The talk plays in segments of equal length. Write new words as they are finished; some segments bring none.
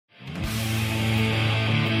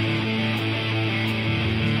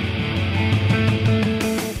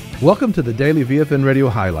Welcome to the Daily VFN Radio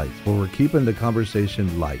Highlights, where we're keeping the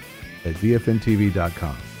conversation light at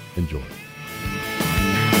VFNTV.com. Enjoy.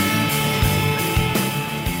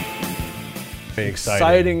 Very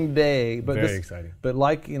exciting day. But Very exciting. But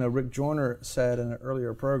like Rick Joyner said in an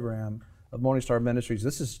earlier program of Morning Star Ministries,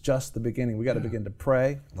 this is just the beginning. We got to begin to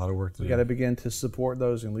pray. A lot of work to do. We got to begin to support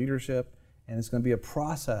those in leadership, and it's going to be a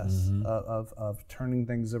process of turning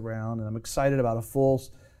things around. And I'm excited about a full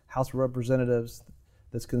House of Representatives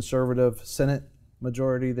that's conservative, Senate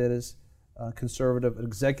majority that is conservative,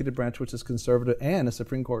 executive branch which is conservative, and a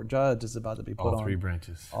Supreme Court judge is about to be put on. All three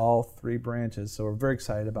branches. All three branches. So we're very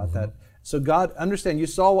excited about that. So God, understand, you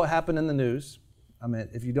saw what happened in the news. I mean,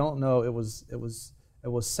 if you don't know, it was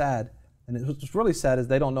sad. And what's really sad is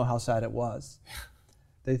they don't know how sad it was.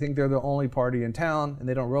 They think they're the only party in town, and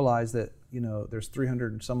they don't realize that, there's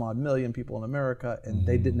 300 and some odd million people in America, and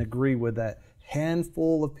they didn't agree with that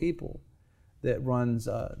handful of people that runs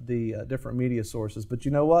the different media sources. But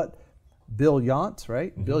you know what? Bill Yount,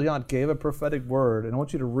 right? Bill Yount gave a prophetic word, and I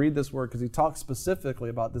want you to read this word because he talks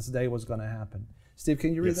specifically about this day was going to happen. Steve,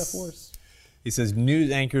 can you read that for us? He says,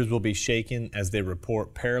 news anchors will be shaken as they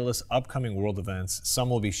report perilous upcoming world events.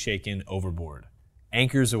 Some will be shaken overboard.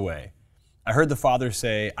 Anchors away. I heard the Father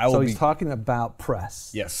say, So he's talking about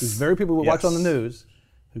press. Yes. These very people who watch on the news,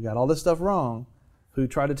 who got all this stuff wrong, who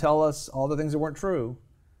try to tell us all the things that weren't true.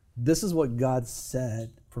 This is what God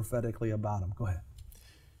said prophetically about them. Go ahead.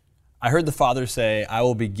 I heard the Father say, I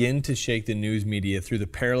will begin to shake the news media through the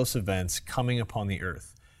perilous events coming upon the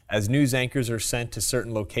earth. As news anchors are sent to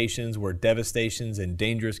certain locations where devastations and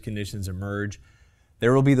dangerous conditions emerge,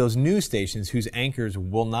 there will be those news stations whose anchors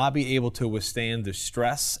will not be able to withstand the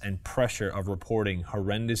stress and pressure of reporting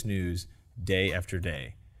horrendous news day after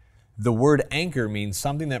day. The word anchor means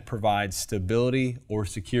something that provides stability or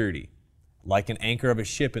security, like an anchor of a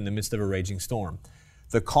ship in the midst of a raging storm.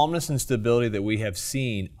 The calmness and stability that we have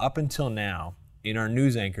seen up until now in our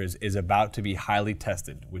news anchors is about to be highly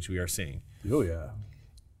tested, which we are seeing. Oh, yeah.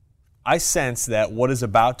 I sense that what is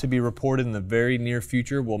about to be reported in the very near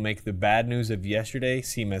future will make the bad news of yesterday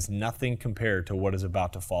seem as nothing compared to what is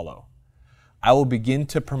about to follow. I will begin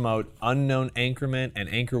to promote unknown anchormen and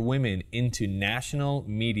anchorwomen into national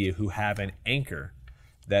media who have an anchor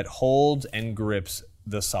that holds and grips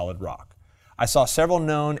the solid rock. I saw several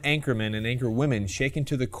known anchormen and anchorwomen shaken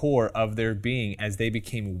to the core of their being as they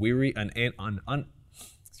became weary and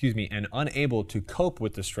unable to cope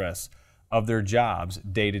with the stress of their jobs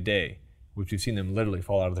day to day, which we've seen them literally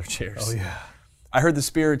fall out of their chairs. Oh, yeah. I heard the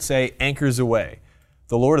Spirit say, anchors away.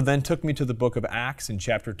 The Lord then took me to the book of Acts in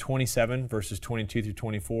chapter 27, verses 22 through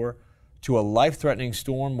 24, to a life-threatening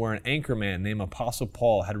storm where an anchorman named Apostle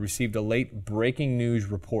Paul had received a late breaking news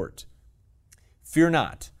report. Fear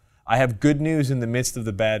not. I have good news in the midst of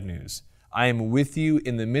the bad news. I am with you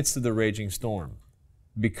in the midst of the raging storm.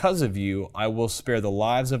 Because of you, I will spare the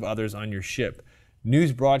lives of others on your ship.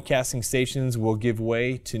 News broadcasting stations will give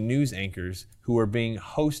way to news anchors who are being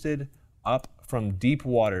hosted up from deep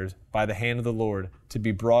waters by the hand of the Lord to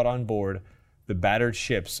be brought on board the battered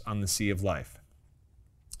ships on the sea of life.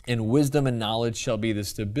 And wisdom and knowledge shall be the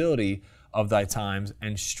stability of thy times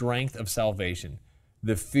and strength of salvation.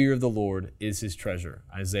 The fear of the Lord is his treasure.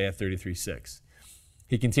 Isaiah 33:6.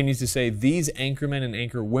 He continues to say, these anchormen and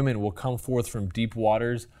anchorwomen will come forth from deep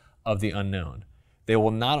waters of the unknown. They will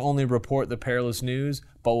not only report the perilous news,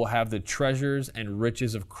 but will have the treasures and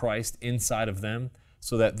riches of Christ inside of them,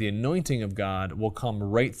 so that the anointing of God will come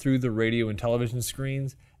right through the radio and television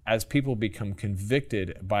screens as people become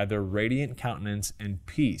convicted by their radiant countenance and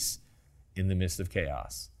peace in the midst of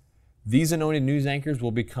chaos. These anointed news anchors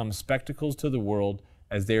will become spectacles to the world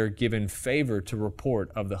as they are given favor to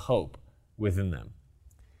report of the hope within them.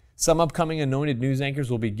 Some upcoming anointed news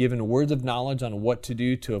anchors will be given words of knowledge on what to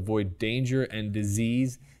do to avoid danger and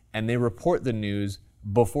disease, and they report the news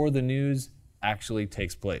before the news actually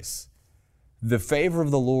takes place. The favor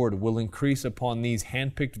of the Lord will increase upon these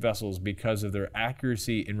handpicked vessels because of their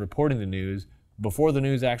accuracy in reporting the news before the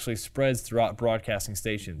news actually spreads throughout broadcasting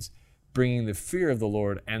stations, bringing the fear of the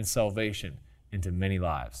Lord and salvation into many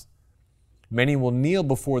lives. Many will kneel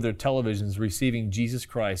before their televisions receiving Jesus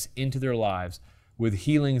Christ into their lives, with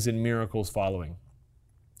healings and miracles following.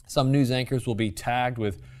 Some news anchors will be tagged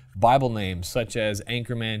with Bible names such as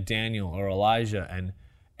anchorman Daniel or Elijah and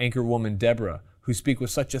anchorwoman Deborah, who speak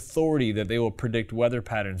with such authority that they will predict weather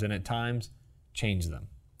patterns and at times change them.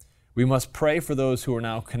 We must pray for those who are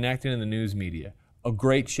now connected in the news media. A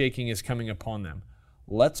great shaking is coming upon them.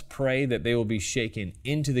 Let's pray that they will be shaken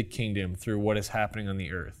into the kingdom through what is happening on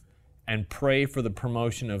the earth, and pray for the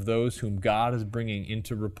promotion of those whom God is bringing in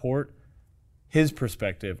to report his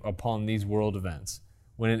perspective upon these world events.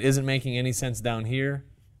 When it isn't making any sense down here,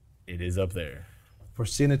 it is up there. We're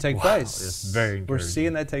seeing it take place. It's very encouraging. We're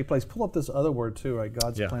seeing that take place. Pull up this other word too, right?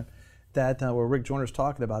 God's plan. That where Rick Joyner's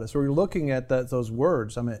talking about it. So we're looking at those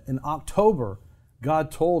words. I mean, in October,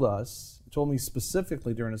 God told me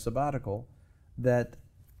specifically during a sabbatical, that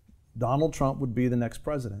Donald Trump would be the next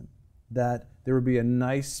president. That there would be a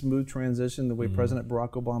nice, smooth transition, the way President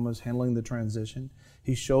Barack Obama is handling the transition.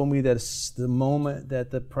 He showed me that the moment that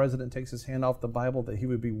the president takes his hand off the Bible, that he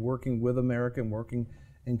would be working with America and working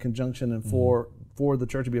in conjunction and for the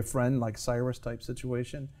church, to be a friend, like Cyrus type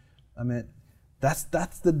situation. I mean, that's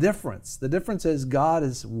the difference. The difference is God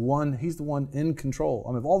is one. He's the one in control. I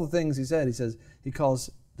mean, of all the things he says he calls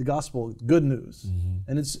the gospel good news,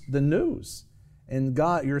 and it's the news. And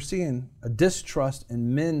God, you're seeing a distrust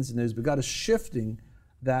in men's news, but God is shifting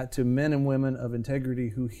that to men and women of integrity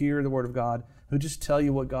who hear the word of God, who just tell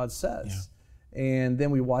you what God says. Yeah. And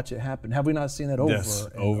then we watch it happen. Have we not seen that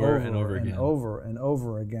over and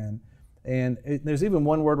over again? And there's even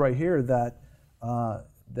one word right here that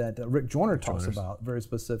Rick Joyner talks about very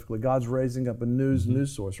specifically. God's raising up a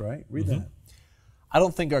news source, right? Read that. I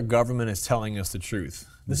don't think our government is telling us the truth.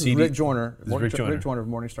 This is Rick Joyner, Rick Joyner of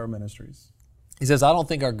Morning Star Ministries. He says, I don't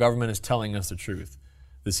think our government is telling us the truth.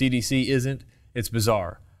 The CDC isn't. It's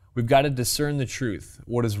bizarre. We've got to discern the truth,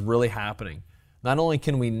 what is really happening. Not only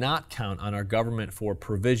can we not count on our government for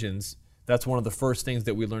provisions, that's one of the first things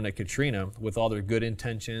that we learned at Katrina. With all their good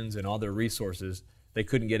intentions and all their resources, they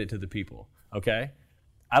couldn't get it to the people, okay?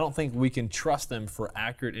 I don't think we can trust them for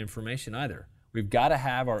accurate information either. We've got to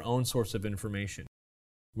have our own source of information.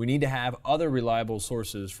 We need to have other reliable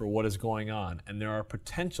sources for what is going on, and there are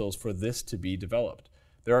potentials for this to be developed.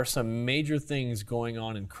 There are some major things going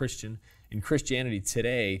on in Christianity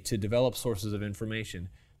today to develop sources of information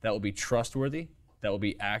that will be trustworthy, that will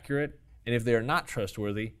be accurate, and if they are not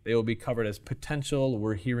trustworthy, they will be covered as potential.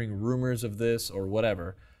 We're hearing rumors of this or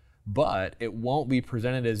whatever, but it won't be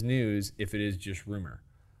presented as news if it is just rumor.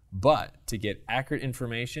 But to get accurate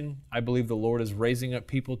information, I believe the Lord is raising up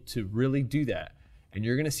people to really do that. And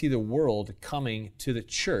you're going to see the world coming to the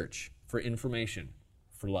church for information,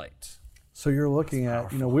 for light. So you're looking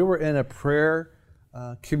at, we were in a prayer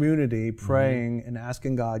community praying and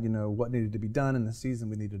asking God, what needed to be done in the season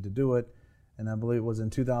we needed to do it. And I believe it was in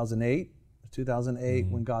 2008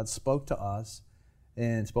 when God spoke to us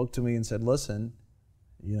and spoke to me and said, listen,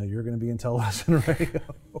 you're going to be in television radio.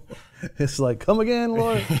 It's like, come again,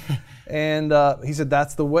 Lord. And he said,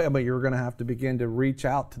 that's the way, but you're going to have to begin to reach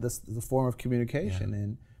out to the form of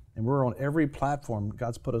communication. And we're on every platform.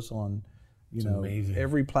 God's put us on,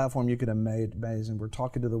 every platform you could imagine. We're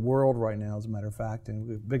talking to the world right now, as a matter of fact.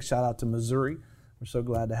 And big shout out to Missouri. We're so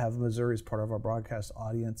glad to have Missouri as part of our broadcast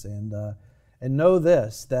audience. And know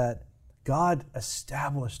this, that God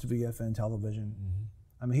established VFN television.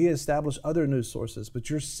 I mean, he established other news sources,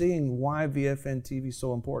 but you're seeing why VFN TV is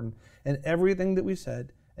so important. And everything that we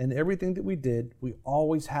said and everything that we did, we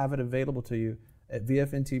always have it available to you at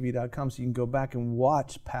vfntv.com, so you can go back and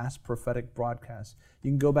watch past prophetic broadcasts.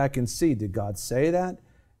 You can go back and see, did God say that?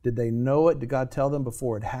 Did they know it? Did God tell them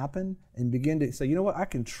before it happened? And begin to say, you know what, I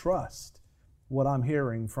can trust what I'm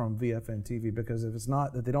hearing from VFN TV, because if it's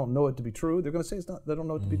not that they don't know it to be true, they're going to say they don't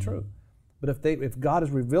know it to be true. But if God has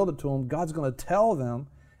revealed it to them, God's going to tell them,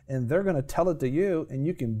 and they're going to tell it to you, and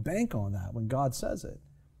you can bank on that when God says it.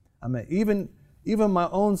 I mean, even my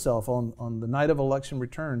own self on the night of election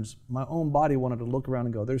returns, my own body wanted to look around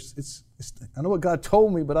and go, I know what God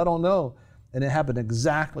told me, but I don't know. And it happened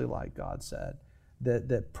exactly like God said,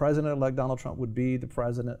 that President-elect Donald Trump would be the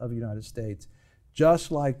President of the United States.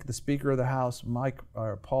 Just like the Speaker of the House,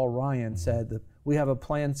 Paul Ryan, said that we have a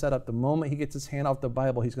plan set up. The moment he gets his hand off the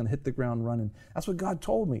Bible, he's going to hit the ground running. That's what God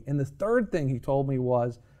told me. And the third thing he told me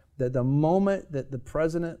was that the moment that the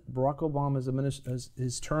President, Barack Obama's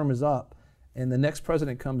his term is up and the next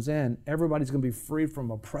president comes in, everybody's going to be freed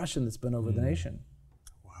from oppression that's been over the nation.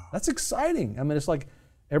 Wow. That's exciting. I mean, it's like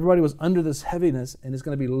everybody was under this heaviness and it's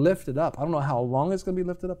going to be lifted up. I don't know how long it's going to be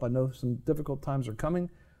lifted up. I know some difficult times are coming.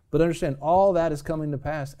 But understand, all that is coming to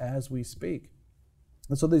pass as we speak.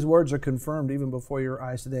 And so these words are confirmed even before your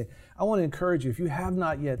eyes today. I want to encourage you, if you have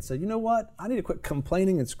not yet said, you know what, I need to quit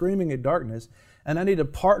complaining and screaming at darkness, and I need to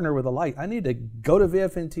partner with the light. I need to go to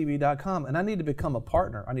vfntv.com, and I need to become a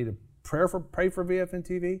partner. I need to pray for VFN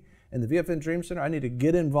TV and the VFN Dream Center. I need to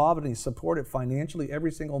get involved and support it financially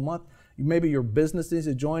every single month. Maybe your business needs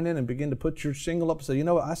to join in and begin to put your shingle up and say, you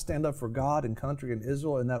know what, I stand up for God and country and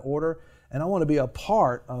Israel in that order. And I want to be a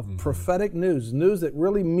part of prophetic news that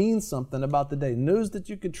really means something about the day, news that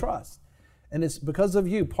you could trust. And it's because of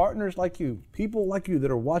you, partners like you, people like you that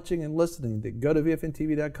are watching and listening, that go to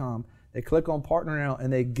vfntv.com, They click on partner now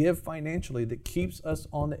and they give financially that keeps us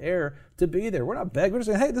on the air to be there. We're not begging. We're just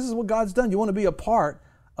saying, hey, this is what God's done. You want to be a part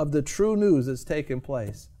of the true news that's taking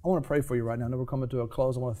place. I want to pray for you right now. I know we're coming to a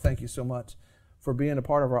close. I want to thank you so much for being a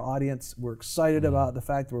part of our audience. We're excited about the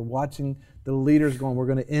fact that we're watching the leaders going, we're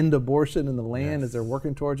going to end abortion in the land as they're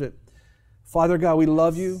working towards it. Father God, we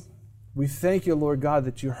love you. We thank you, Lord God,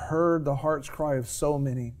 that you heard the heart's cry of so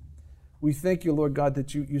many. We thank you, Lord God,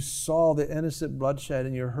 that you saw the innocent bloodshed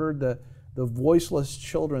and you heard the voiceless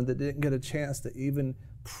children that didn't get a chance to even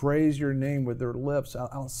praise your name with their lips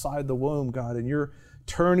outside the womb, God. And you're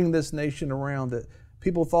turning this nation around, that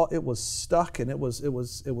people thought it was stuck and it was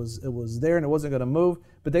there and it wasn't going to move,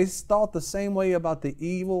 but they thought the same way about the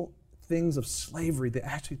evil things of slavery. They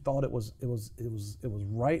actually thought it was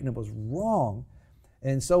right and it was wrong.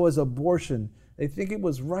 And so is abortion. They think it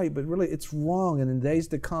was right, but really it's wrong. And in days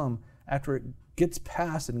to come, after it gets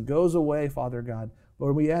past and goes away, Father God,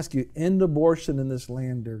 Lord, we ask you, end abortion in this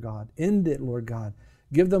land, dear God. End it, Lord God.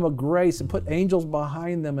 Give them a grace and put angels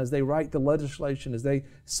behind them as they write the legislation, as they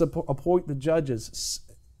appoint the judges.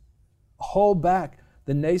 Hold back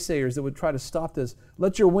the naysayers that would try to stop this.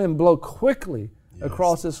 Let your wind blow quickly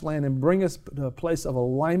across this land and bring us to a place of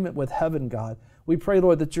alignment with heaven, God. We pray,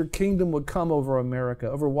 Lord, that your kingdom would come over America,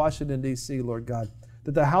 over Washington, D.C., Lord God,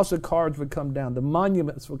 that the house of cards would come down, the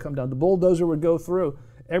monuments would come down, the bulldozer would go through,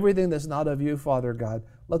 everything that's not of you, Father God.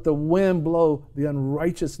 Let the wind blow the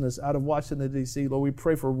unrighteousness out of Washington, D.C. Lord, we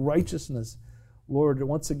pray for righteousness, Lord,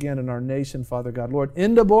 once again in our nation, Father God. Lord,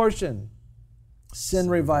 end abortion, send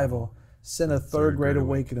revival, send a third great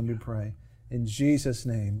awakening, we pray. In Jesus'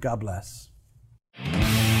 name, God bless.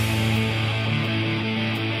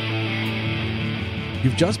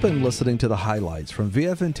 You've just been listening to the highlights from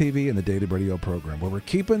VFN TV and the Daily Radio program, where we're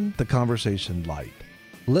keeping the conversation light.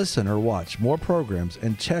 Listen or watch more programs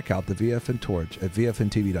and check out the VFN Torch at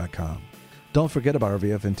VFNTV.com. Don't forget about our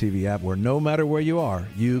VFN TV app, where no matter where you are,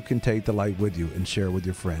 you can take the light with you and share with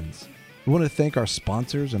your friends. We want to thank our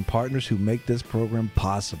sponsors and partners who make this program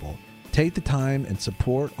possible. Take the time and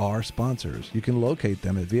support our sponsors. You can locate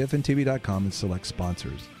them at VFNTV.com and select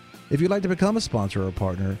sponsors. If you'd like to become a sponsor or a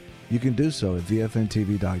partner, you can do so at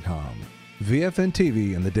VFNTV.com. VFN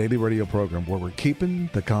TV and the Daily Radio program, where we're keeping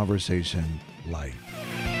the conversation light.